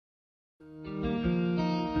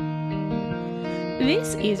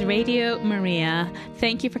This is Radio Maria.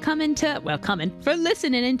 Thank you for for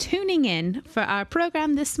listening and tuning in for our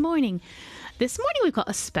program this morning. This morning we've got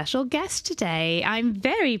a special guest today. I'm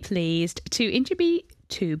very pleased to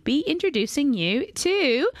be introducing you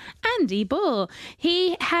to Andy Bull.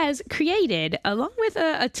 He has created, along with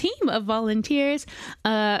a team of volunteers,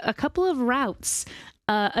 a couple of routes.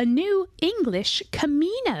 A new English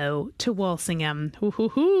Camino to Walsingham.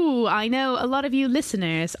 I know a lot of you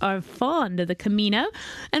listeners are fond of the Camino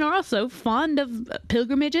and are also fond of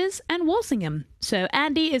pilgrimages and Walsingham. So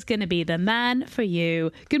Andy is going to be the man for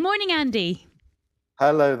you. Good morning, Andy.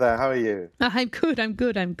 Hello there. How are you? I'm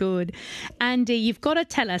good. Andy, you've got to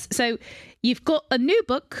tell us. So you've got a new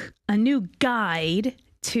book, a new guide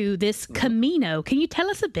to this Camino. Can you tell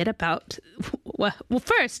us a bit about... Well,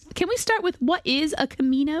 first, can we start with what is a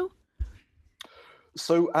Camino?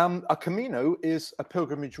 So a Camino is a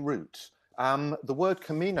pilgrimage route. The word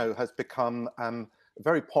Camino has become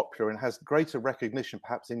very popular and has greater recognition,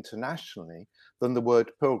 perhaps internationally, than the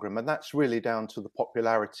word pilgrim. And that's really down to the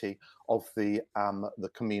popularity of the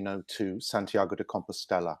Camino to Santiago de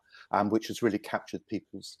Compostela, which has really captured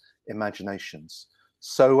people's imaginations.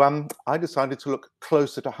 So I decided to look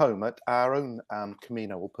closer to home at our own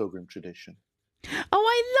Camino or pilgrim tradition. Oh,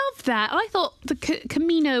 I love that. I thought the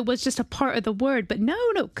Camino was just a part of the word, but no,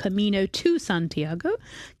 Camino to Santiago,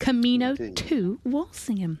 Camino to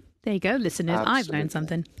Walsingham. There you go, listeners. Absolutely. I've learned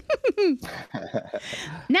something.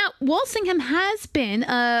 Now, Walsingham has been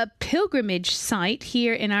a pilgrimage site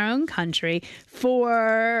here in our own country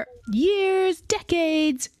for years,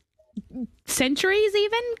 decades, centuries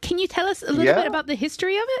even. Can you tell us a little bit about the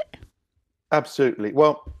history of it? Absolutely.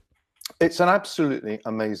 Well, it's an absolutely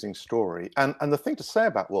amazing story. And the thing to say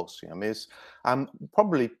about Walsingham is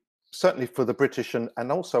certainly for the British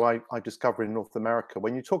and also I discovered in North America,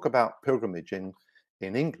 when you talk about pilgrimage in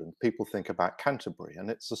England, people think about Canterbury.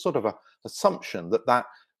 And it's a sort of a assumption that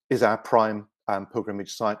is our prime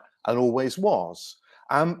pilgrimage site and always was.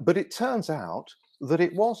 But it turns out that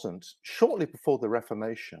it wasn't. Shortly before the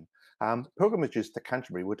Reformation, pilgrimages to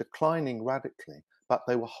Canterbury were declining radically, but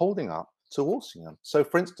they were holding up to Walsingham. So,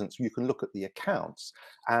 for instance, you can look at the accounts,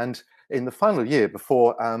 and in the final year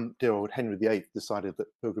before dear old Henry VIII decided that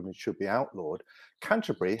pilgrimage should be outlawed,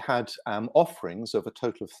 Canterbury had offerings of a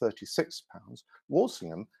total of £36.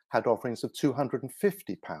 Walsingham had offerings of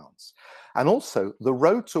 £250. And also, the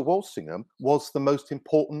road to Walsingham was the most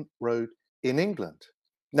important road in England.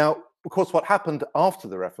 Now, of course, what happened after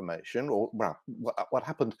the Reformation, what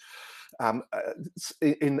happened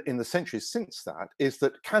in the centuries since that, is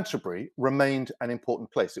that Canterbury remained an important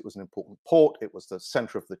place. It was an important port. It was the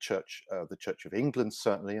centre of the Church of England,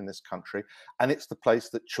 certainly in this country, and it's the place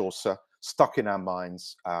that Chaucer stuck in our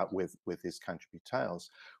minds with his Canterbury Tales.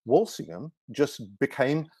 Walsingham just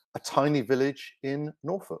became a tiny village in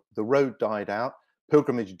Norfolk. The road died out.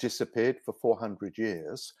 Pilgrimage disappeared for 400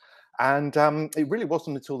 years. And it really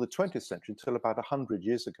wasn't until the 20th century, until about 100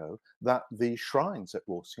 years ago, that the shrines at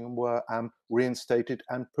Walsingham were reinstated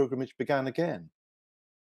and pilgrimage began again.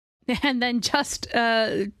 And then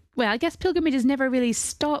I guess pilgrimage has never really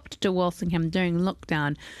stopped to Walsingham during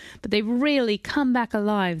lockdown, but they've really come back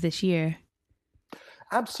alive this year.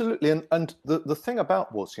 Absolutely. And the thing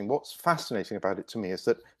about Walsingham, what's fascinating about it to me is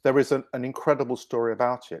that there is an incredible story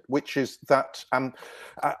about it, which is that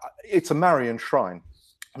it's a Marian shrine.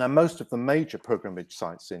 Now, most of the major pilgrimage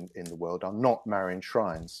sites in the world are not Marian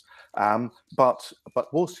shrines, but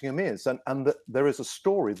Walsingham is, and there is a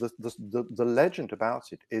story. The legend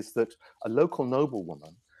about it is that a local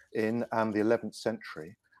noblewoman in the 11th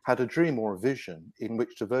century had a dream or a vision in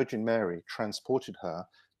which the Virgin Mary transported her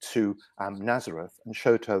to Nazareth and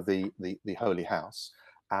showed her the Holy House,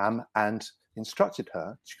 and instructed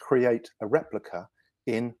her to create a replica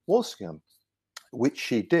in Walsingham, which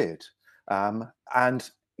she did, and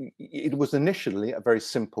it was initially a very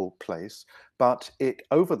simple place, but it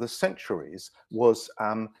over the centuries was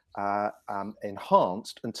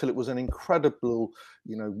enhanced until it was an incredible,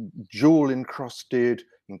 jewel-encrusted,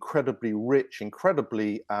 incredibly rich,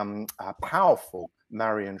 incredibly powerful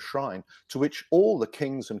Marian shrine, to which all the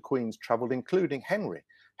kings and queens travelled, including Henry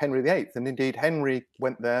VIII. And indeed, Henry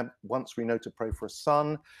went there once, we know, to pray for a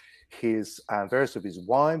son. Various of his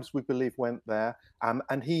wives, we believe, went there,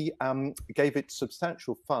 and he gave it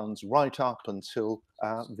substantial funds right up until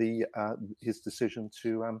his decision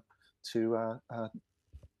to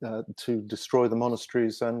destroy the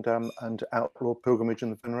monasteries and outlaw pilgrimage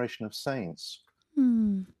and the veneration of saints.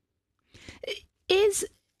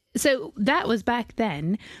 So that was back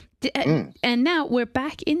then, and now we're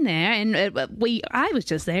back in there, and I was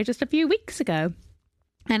just there just a few weeks ago.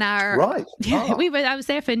 And Right. I was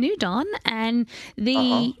there for New Dawn, and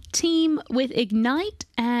the team with Ignite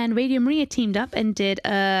and Radio Maria teamed up and did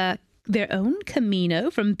their own Camino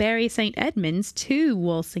from Bury St. Edmunds to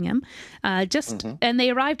Walsingham, and they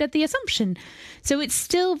arrived at the Assumption. So it's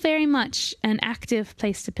still very much an active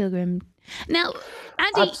place to pilgrim. Now,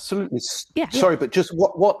 Andy, absolutely. Yeah. Sorry, but just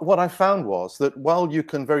what I found was that while you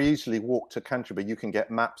can very easily walk to Canterbury, you can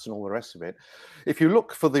get maps and all the rest of it. If you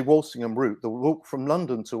look for the Walsingham route, the walk from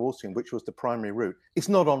London to Walsingham, which was the primary route, it's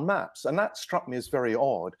not on maps, and that struck me as very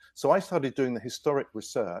odd. So I started doing the historic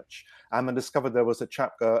research and discovered there was a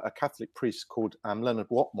Catholic priest called Leonard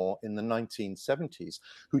Watmore in the 1970s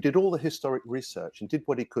who did all the historic research and did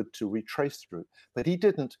what he could to retrace the route, but he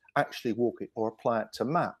didn't actually walk it or apply it to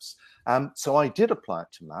maps. So I did apply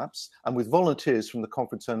it to maps, and with volunteers from the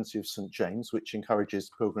Confraternity of St. James, which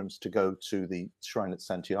encourages pilgrims to go to the shrine at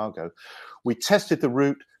Santiago, we tested the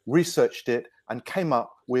route, researched it, and came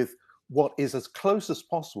up with what is as close as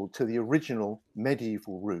possible to the original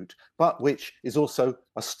medieval route, but which is also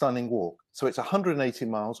a stunning walk. So it's 180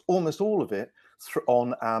 miles, almost all of it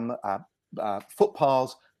on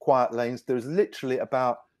footpaths, quiet lanes. There's literally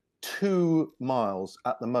about 2 miles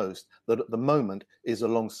at the most that at the moment is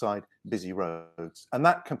alongside busy roads, and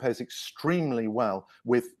that compares extremely well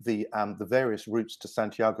with the various routes to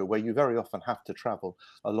Santiago, where you very often have to travel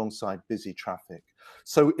alongside busy traffic.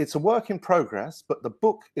 So it's a work in progress, but the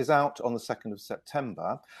book is out on the 2nd of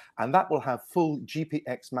September, and that will have full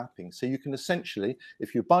GPX mapping. So you can essentially,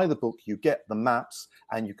 if you buy the book, you get the maps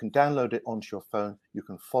and you can download it onto your phone. You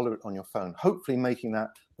can follow it on your phone, hopefully making that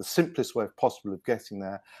the simplest way possible of getting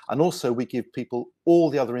there. And also we give people all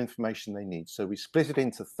the other information they need. So we split it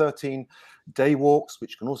into 13 day walks,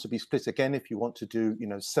 which can also be split again if you want to do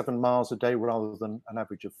 7 miles a day rather than an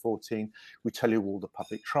average of 14. We tell you all the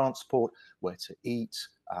public transport, where to eat,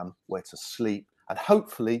 where to sleep, and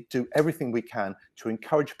hopefully do everything we can to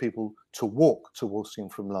encourage people to walk to Walsingham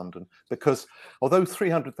from London, because although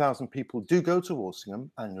 300,000 people do go to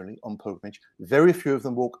Walsingham annually on pilgrimage, very few of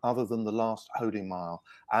them walk other than the last holy mile.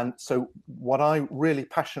 And so what I really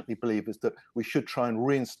passionately believe is that we should try and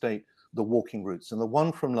reinstate the walking routes, and the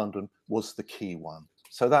one from London was the key one.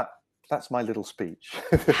 So that's my little speech.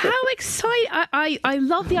 How exciting. I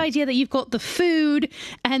love the idea that you've got the food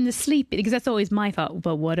and the sleep, because that's always my thought.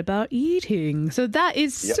 But what about eating? So that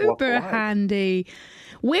is super handy.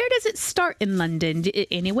 Where does it start in London?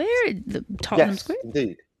 Anywhere? Tottenham Square? Yes,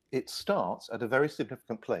 indeed. It starts at a very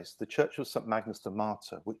significant place, the Church of St. Magnus the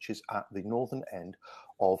Martyr, which is at the northern end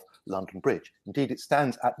of London Bridge. Indeed, it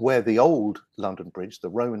stands at where the old London Bridge, the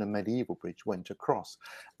Roman and medieval bridge, went across.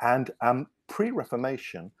 And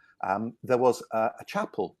pre-Reformation, there was a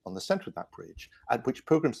chapel on the centre of that bridge at which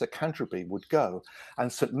pilgrims to Canterbury would go.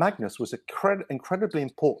 And St. Magnus was an incredibly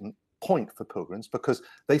important point for pilgrims, because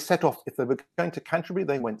they set off, if they were going to Canterbury,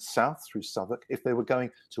 they went south through Southwark. If they were going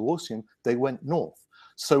to Walsingham, they went north.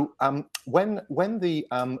 So when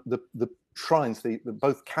the shrines,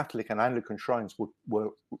 both Catholic and Anglican shrines were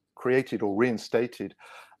created or reinstated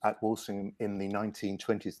at Walsingham in the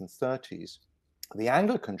 1920s and 30s, the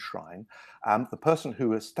Anglican shrine, the person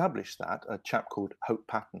who established that, a chap called Hope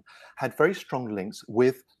Patton, had very strong links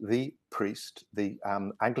with the priest, the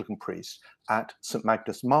Anglican priest at St.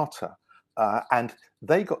 Magnus Martyr. And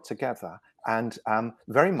they got together and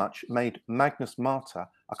very much made Magnus Martyr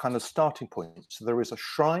a kind of starting point. So there is a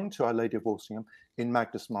shrine to Our Lady of Walsingham in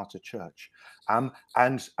Magnus Martyr Church.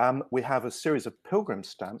 And we have a series of pilgrim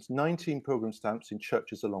stamps, 19 pilgrim stamps in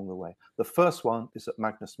churches along the way. The first one is at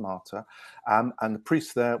Magnus Martyr, and the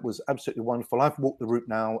priest there was absolutely wonderful. I've walked the route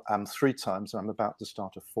now 3 times, and I'm about to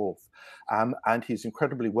start a 4th. And he's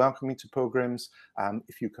incredibly welcoming to pilgrims.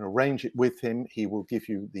 If you can arrange it with him, he will give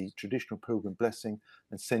you the traditional pilgrim blessing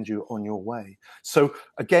and send you on your way. So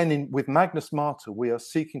again, with Magnus Martyr, we are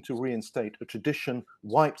seeking to reinstate a tradition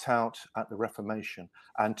wiped out at the Reformation,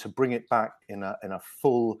 and to bring it back in a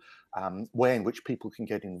full way in which people can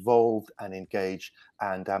get involved and engage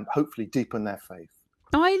and hopefully deepen their faith.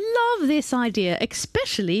 I love this idea,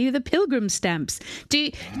 especially the pilgrim stamps.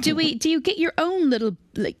 Do you get your own little,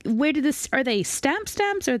 like, are they stamps?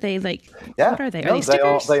 Are they what are they? Are they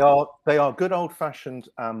stickers? They are good old fashioned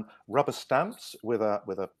rubber stamps with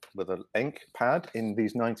a ink pad in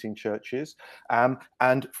these 19 churches.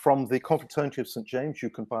 And from the Confraternity of St. James, you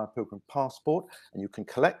can buy a pilgrim passport and you can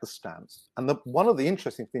collect the stamps. And one of the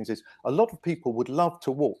interesting things is a lot of people would love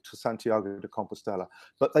to walk to Santiago de Compostela,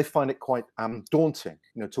 but they find it quite daunting,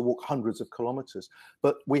 to walk hundreds of kilometers.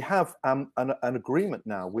 But we have an agreement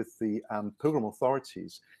now with the pilgrim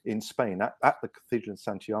authorities in Spain at the Cathedral in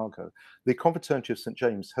Santiago. The Confraternity of St.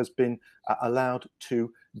 James has been allowed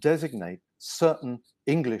to designate certain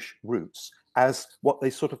English routes as what they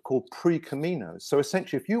sort of call pre-Caminos. So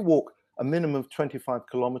essentially, if you walk a minimum of 25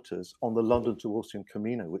 kilometers on the London to Walsingham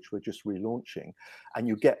Camino, which we're just relaunching, and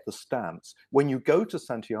you get the stamps, when you go to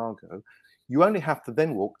Santiago, you only have to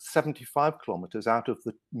then walk 75 kilometers out of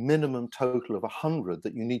the minimum total of 100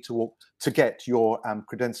 that you need to walk to get your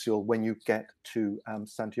credential when you get to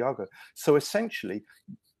Santiago. So essentially,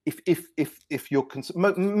 if you're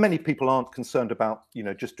many people aren't concerned about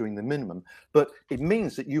just doing the minimum, but it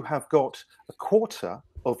means that you have got a quarter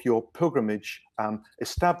of your pilgrimage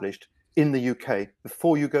established in the UK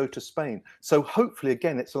before you go to Spain. So hopefully,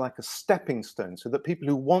 again, it's like a stepping stone so that people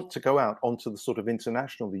who want to go out onto the sort of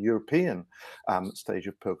international, the European stage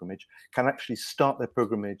of pilgrimage can actually start their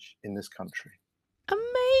pilgrimage in this country.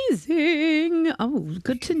 Amazing. Oh,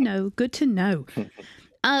 good to know. Good to know.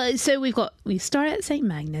 So we start at St.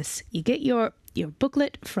 Magnus. You get your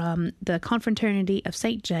booklet from the Confraternity of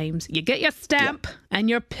St. James. You get your stamp and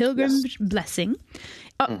your pilgrimage blessing.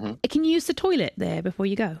 Can you use the toilet there before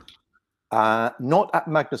you go? Not at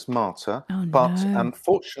Magnus Mater, but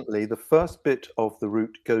fortunately, the first bit of the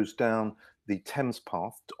route goes down the Thames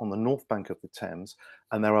path on the north bank of the Thames,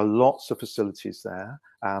 and there are lots of facilities there.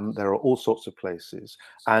 There are all sorts of places.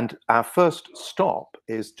 And our first stop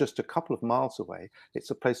is just a couple of miles away.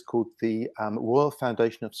 It's a place called the Royal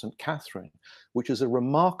Foundation of St. Catherine, which is a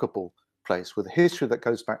remarkable place with a history that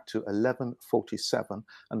goes back to 1147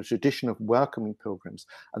 and a tradition of welcoming pilgrims.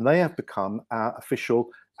 And they have become our official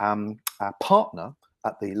partner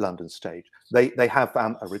at the London stage. They have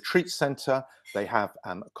a retreat centre, they have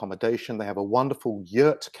accommodation, they have a wonderful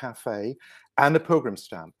yurt cafe and a pilgrim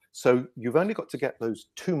stamp. So you've only got to get those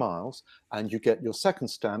 2 miles and you get your second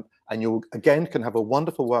stamp, and you again can have a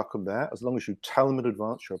wonderful welcome there as long as you tell them in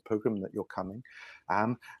advance you're a pilgrim, that you're coming.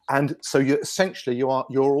 And so you're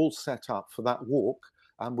all set up for that walk,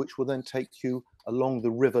 which will then take you along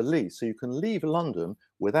the River Lee. So you can leave London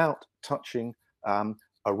without touching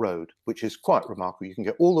a road, which is quite remarkable. You can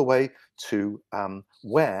get all the way to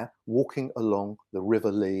Ware, walking along the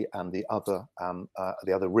River Lee and the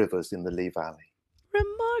other rivers in the Lee Valley.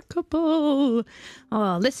 Remarkable.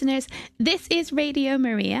 Oh, listeners, this is Radio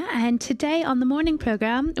Maria, and today on the morning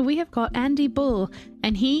program we have got Andy Bull,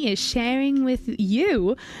 and he is sharing with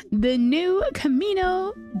you the new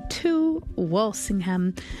Camino to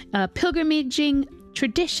Walsingham. Pilgrimaging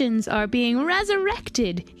traditions are being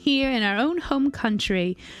resurrected here in our own home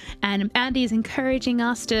country, and Andy is encouraging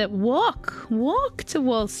us to walk to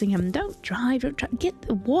Walsingham. Don't drive, get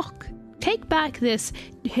the walk. Take back this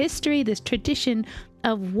history, this tradition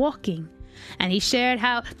of walking. And he shared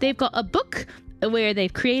how they've got a book where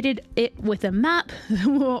they've created it with a map,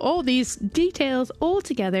 all these details all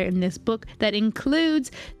together in this book that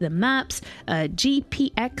includes the maps,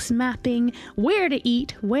 GPX mapping, where to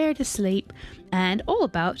eat, where to sleep, and all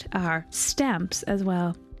about our stamps as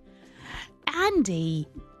well. Andy,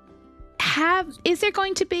 is there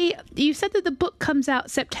going to be, you said that the book comes out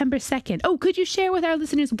September 2nd. Oh, could you share with our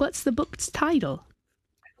listeners what's the book's title?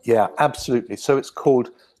 Yeah, absolutely. So it's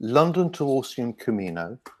called London to Walsingham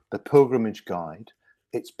Camino, The Pilgrimage Guide.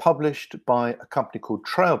 It's published by a company called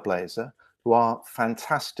Trailblazer, who are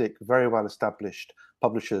fantastic, very well-established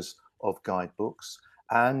publishers of guidebooks.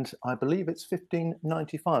 And I believe it's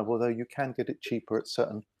 $15.95, although you can get it cheaper at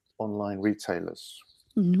certain online retailers.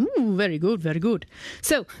 Ooh, very good, very good.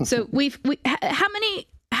 So how many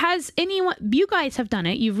has anyone? You guys have done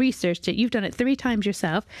it. You've researched it. You've done it 3 times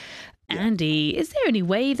yourself. Yeah. Andy, is there any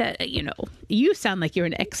way that you sound like you're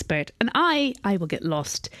an expert, and I will get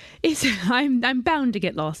lost? I'm bound to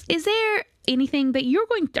get lost. Is there anything that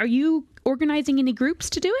are you organizing any groups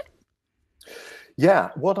to do it? Yeah,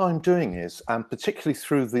 what I'm doing is, particularly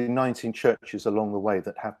through the 19 churches along the way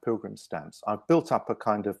that have pilgrim stamps, I've built up a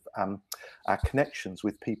kind of connections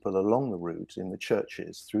with people along the route in the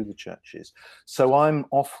churches, through the churches. So I'm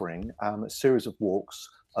offering a series of walks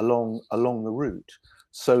along the route.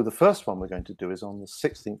 So the first one we're going to do is on the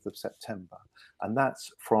 16th of September, and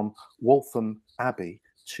that's from Waltham Abbey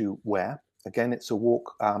to Ware. Again, it's a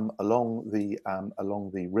walk along the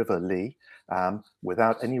River Lee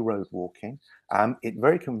without any road walking. It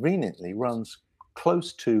very conveniently runs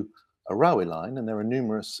close to a railway line, and there are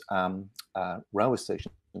numerous railway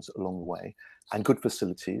stations along the way and good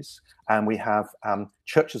facilities. And we have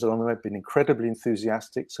churches along the way have been incredibly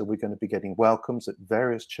enthusiastic. So we're going to be getting welcomes at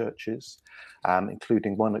various churches,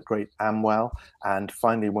 including one at Great Amwell. And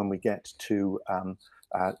finally, when we get to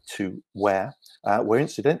Ware, where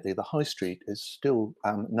incidentally the High Street is still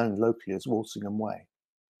known locally as Walsingham Way.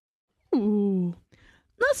 Ooh.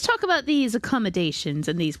 Let's talk about these accommodations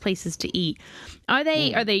and these places to eat. Are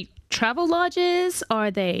they travel lodges? Are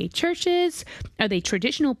they churches? Are they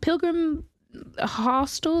traditional pilgrim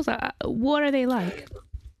hostels? What are they like?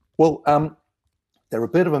 Well, they're a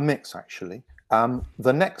bit of a mix, actually.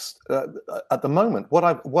 The next, at the moment, what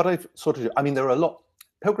I've sort of, I mean, there are a lot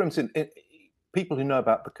pilgrims in people who know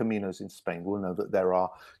about the Caminos in Spain will know that there are,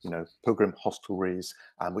 pilgrim hostelries,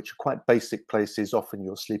 which are quite basic places. Often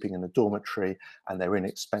you're sleeping in a dormitory, and they're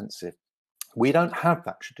inexpensive. We don't have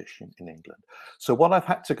that tradition in England. So what I've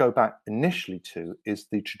had to go back initially to is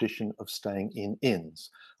the tradition of staying in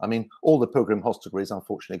inns. I mean, all the pilgrim hostelries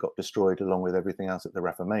unfortunately got destroyed along with everything else at the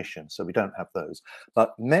Reformation, so we don't have those.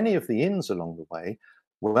 But many of the inns along the way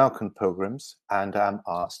welcome pilgrims and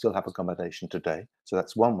still have accommodation today. So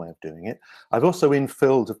that's one way of doing it. I've also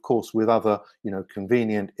infilled, of course, with other,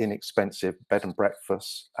 convenient, inexpensive bed and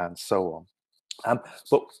breakfasts and so on.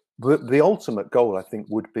 But the ultimate goal, I think,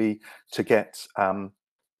 would be to get.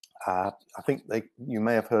 I think you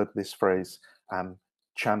may have heard this phrase,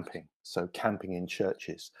 champing. So camping in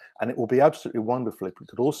churches, and it will be absolutely wonderful if we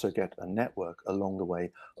could also get a network along the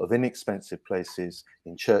way of inexpensive places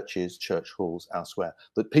in churches, church halls, elsewhere,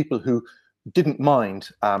 that people who didn't mind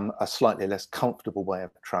a slightly less comfortable way of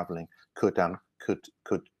traveling could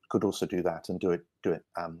also do that and do it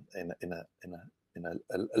in a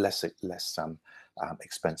less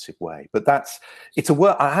expensive way. But it's a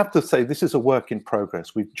work. I have to say, this is a work in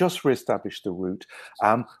progress. We've just re-established the route.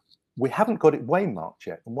 We haven't got it waymarked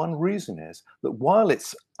yet, and one reason is that while it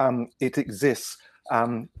exists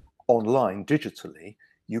online digitally,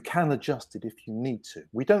 you can adjust it if you need to.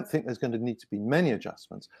 We don't think there's going to need to be many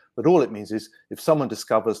adjustments, but all it means is if someone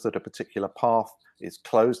discovers that a particular path is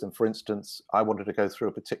closed, and for instance, I wanted to go through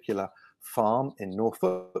a particular farm in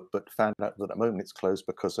Norfolk, but found out that at the moment it's closed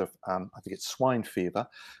because of I think it's swine fever.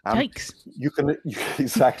 Yikes! You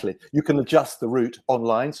can adjust the route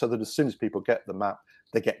online so that as soon as people get the map,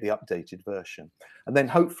 they get the updated version. And then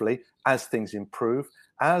hopefully, as things improve,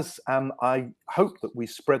 as I hope that we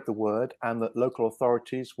spread the word and that local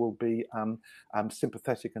authorities will be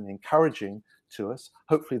sympathetic and encouraging to us,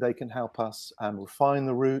 hopefully they can help us refine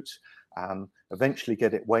the route, eventually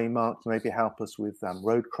get it waymarked, maybe help us with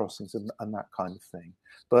road crossings and that kind of thing.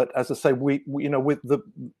 But as I say, we with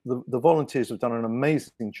the volunteers have done an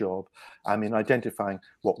amazing job in identifying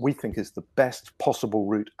what we think is the best possible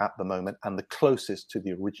route at the moment and the closest to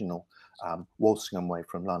the original Walsingham Way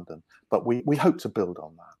from London. But we hope to build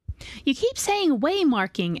on that. You keep saying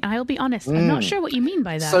waymarking, and I'll be honest, I'm not sure what you mean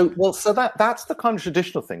by that. So that's the kind of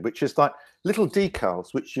traditional thing, which is like little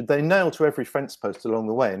decals which they nail to every fence post along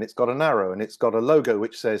the way, and it's got an arrow and it's got a logo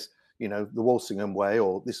which says, the Walsingham Way,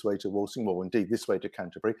 or this way to Walsingham, or indeed this way to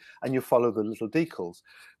Canterbury, and you follow the little decals.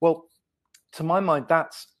 Well, to my mind,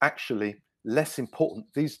 that's actually less important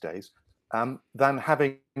these days than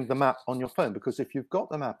having the map on your phone, because if you've got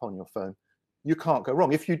the map on your phone, you can't go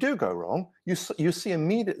wrong. If you do go wrong, you see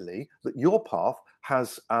immediately that your path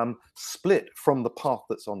has split from the path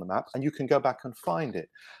that's on the map, and you can go back and find it.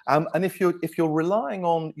 And if you're relying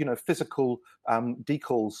on physical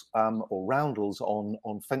decals or roundels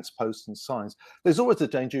on fence posts and signs, there's always a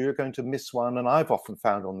danger you're going to miss one. And I've often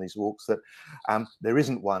found on these walks that there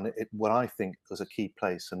isn't one what I think is a key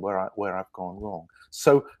place and where I've gone wrong.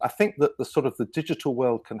 So I think that the digital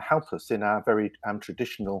world can help us in our very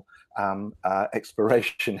traditional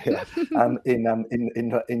exploration here in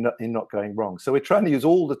not going wrong. So we're trying to use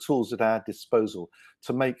all the tools at our disposal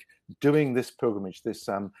to make doing this pilgrimage, this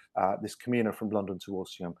Camino from London to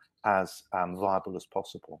Walsingham, as viable as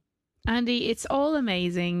possible. Andy, it's all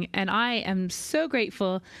amazing, and I am so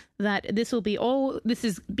grateful that this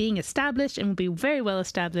is being established and will be very well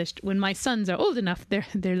established when my sons are old enough.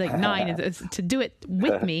 They're like 9 to do it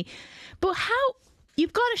with me. But how?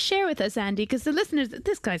 You've got to share with us, Andy, because the listeners,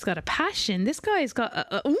 this guy's got a passion. This guy's got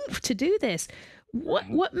a oomph to do this.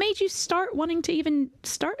 What made you start wanting to even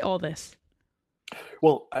start all this?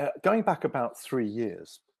 Well, going back about 3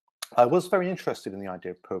 years, I was very interested in the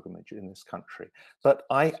idea of pilgrimage in this country, but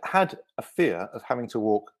I had a fear of having to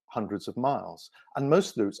walk hundreds of miles, and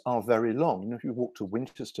most routes are very long. If you walk to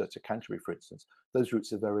Winchester to Canterbury, for instance, those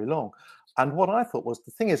routes are very long. And what I thought was,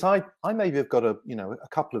 the thing is, I maybe have got a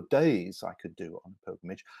couple of days I could do on a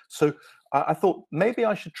pilgrimage. So I thought maybe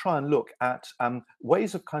I should try and look at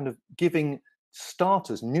ways of kind of giving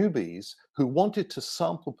starters, newbies who wanted to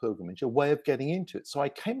sample pilgrimage, a way of getting into it. So I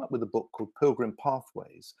came up with a book called Pilgrim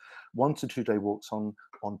Pathways, 1 to 2 day walks on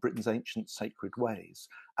Britain's ancient sacred ways.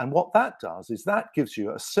 And what that does is that gives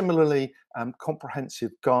you a similarly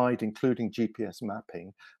comprehensive guide, including GPS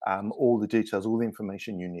mapping, all the details, all the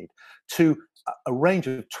information you need, to a range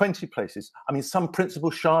of 20 places. I mean, some principal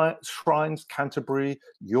shrines, Canterbury,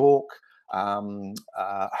 York,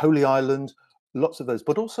 Holy Island, lots of those,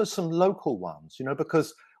 but also some local ones,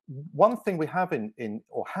 because one thing we have in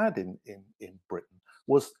Britain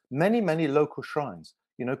was many local shrines.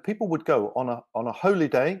 People would go on a holy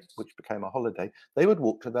day, which became a holiday. They would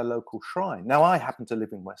walk to their local shrine. Now, I happen to live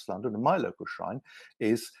in West London, and my local shrine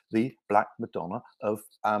is the Black Madonna of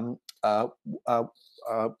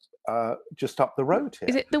just up the road here.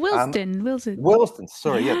 Is it the Willesden? Willesden,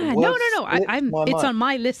 sorry, yeah. No. It's on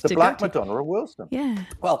my list. The Black Madonna of Willesden. Yeah.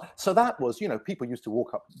 Well, so that was, people used to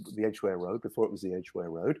walk up the Edgware Road before it was the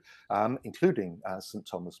Edgware Road, including St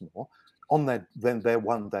Thomas More, on their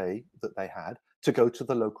one day that they had to go to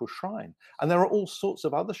the local shrine. And there are all sorts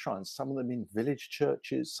of other shrines, some of them in village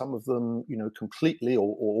churches, some of them, completely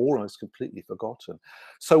or almost completely forgotten.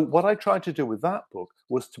 So what I tried to do with that book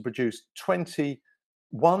was to produce 20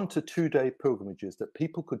 1 to 2 day pilgrimages that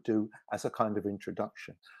people could do as a kind of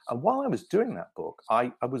introduction. And while I was doing that book,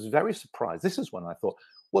 I was very surprised. This is when I thought,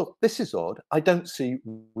 well, this is odd. I don't see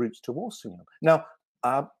routes to Walsingham. Now,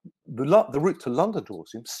 the route to London to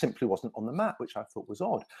Walsingham simply wasn't on the map, which I thought was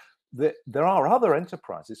odd. There are other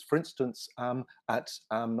enterprises. For instance, at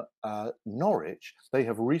Norwich, they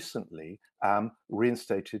have recently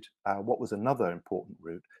reinstated what was another important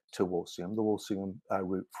route to Walsingham, the Walsingham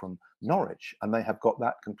route from Norwich, and they have got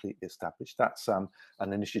that completely established. That's an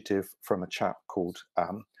initiative from a chap called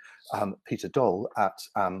Peter Doll at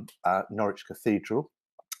Norwich Cathedral.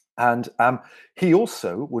 And he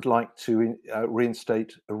also would like to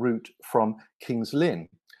reinstate a route from King's Lynn.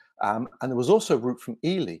 And there was also a route from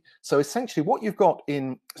Ely. So essentially what you've got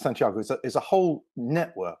in Santiago is a whole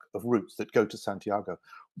network of routes that go to Santiago.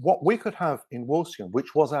 What we could have in Walsingham,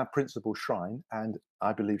 which was our principal shrine, and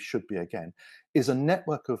I believe should be again, is a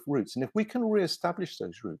network of routes. And if we can re-establish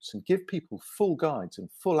those routes and give people full guides and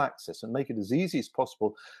full access and make it as easy as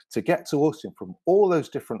possible to get to Walsingham from all those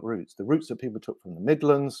different routes, the routes that people took from the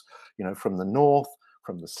Midlands, from the north,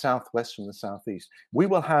 from the southwest, from the southeast, we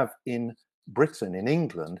will have in Britain, in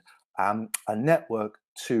England, a network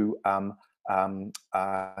to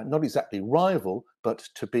not exactly rival, but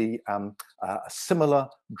to be a similar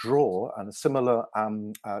draw and a similar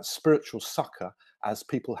spiritual succor as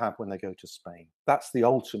people have when they go to Spain. That's the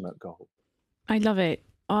ultimate goal. I love it.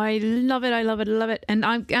 I love it. I love it. I love it. And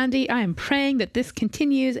Andy, I am praying that this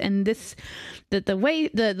continues and that the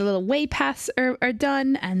little way paths are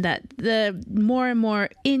done, and that the more and more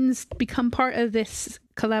inns become part of this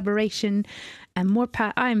collaboration, and more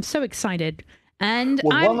I am so excited. And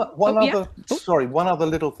one other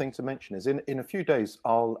little thing to mention is in a few days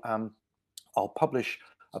I'll publish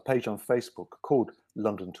a page on Facebook called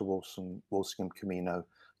London to Walsingham Camino,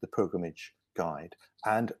 the Pilgrimage Guide,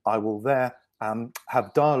 and I will there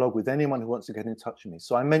have dialogue with anyone who wants to get in touch with me.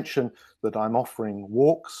 So I mentioned that I'm offering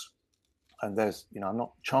walks, and I'm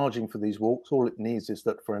not charging for these walks. All it needs is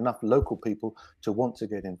that for enough local people to want to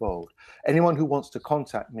get involved. Anyone who wants to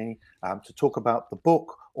contact me to talk about the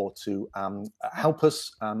book, or to help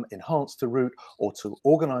us enhance the route, or to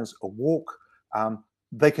organize a walk,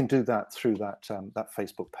 they can do that through that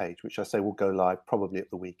Facebook page, which I say will go live probably at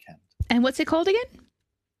the weekend. And what's it called again?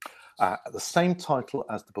 The same title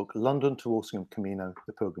as the book, London to Walsingham Camino,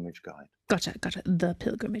 the Pilgrimage Guide. Gotcha. The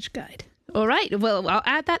Pilgrimage Guide. All right. Well, I'll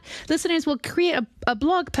add that. Listeners will create a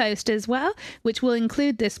blog post as well, which will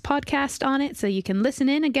include this podcast on it, so you can listen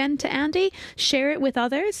in again to Andy, share it with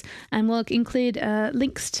others, and we'll include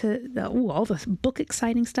links to all the book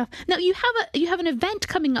exciting stuff. Now, you have an event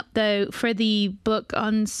coming up though for the book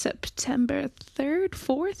on September 3rd,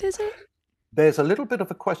 4th, is it? There's a little bit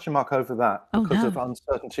of a question mark over that because of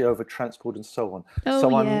uncertainty over transport and so on.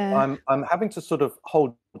 So I'm having to sort of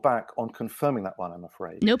hold back on confirming that one, I'm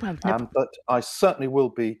afraid. No problem. But I certainly will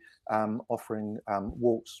be offering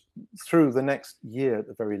walks through the next year at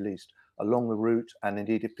the very least along the route. And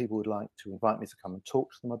indeed, if people would like to invite me to come and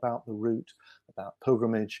talk to them about the route, about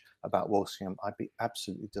pilgrimage, about Walsingham, I'd be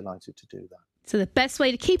absolutely delighted to do that. So the best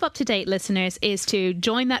way to keep up to date, listeners, is to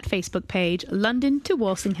join that Facebook page, London to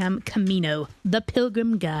Walsingham Camino, the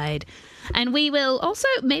Pilgrim Guide. And we will also,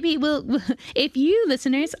 if you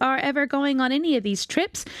listeners are ever going on any of these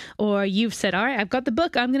trips, or you've said, all right, I've got the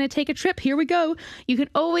book, I'm going to take a trip, here we go. You can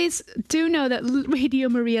always know that Radio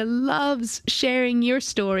Maria loves sharing your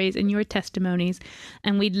stories and your testimonies.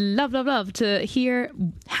 And we'd love to hear,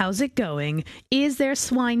 how's it going? Is there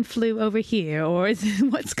swine flu over here? Or is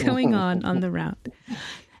what's going on the route?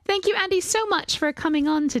 Thank you, Andy, so much for coming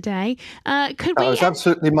on today. It was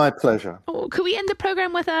absolutely my pleasure. Could we end the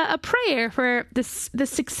program with a prayer for the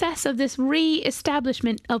success of this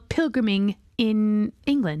re-establishment of pilgriming in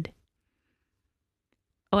England?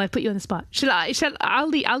 Oh, I put you on the spot. I'll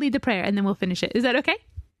lead the prayer and then we'll finish it. Is that okay?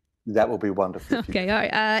 That will be wonderful. Okay, all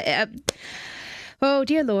right. Oh,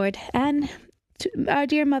 dear Lord, and to our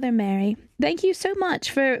dear Mother Mary, thank you so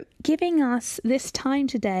much for giving us this time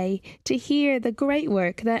today to hear the great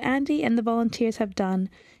work that Andy and the volunteers have done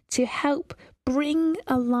to help bring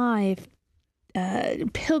alive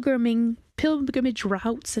pilgrimage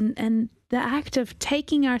routes and the act of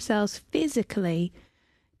taking ourselves physically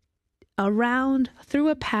around through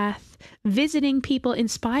a path, visiting people,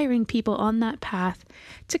 inspiring people on that path,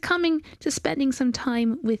 to coming to spending some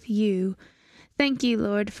time with you. Thank you,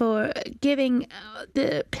 Lord, for giving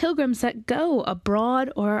the pilgrims that go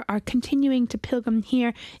abroad or are continuing to pilgrim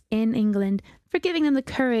here in England, for giving them the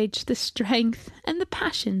courage, the strength, and the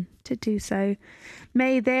passion to do so.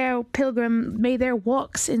 May their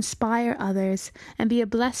walks inspire others and be a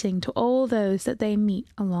blessing to all those that they meet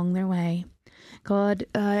along their way. God,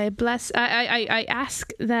 I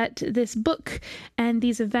ask that this book and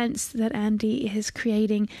these events that Andy is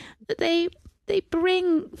creating, that they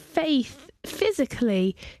bring faith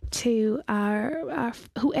physically to our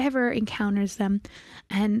whoever encounters them.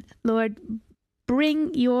 And Lord,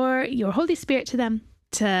 bring your Holy Spirit to them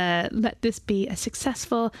to let this be a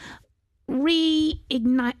successful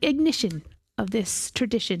ignition of this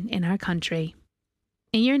tradition in our country.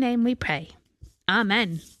 In your name we pray.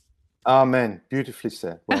 Amen. Amen. Beautifully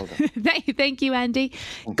said. Well done. Thank you, Andy.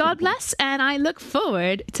 God bless, and I look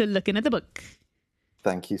forward to looking at the book.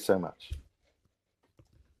 Thank you so much.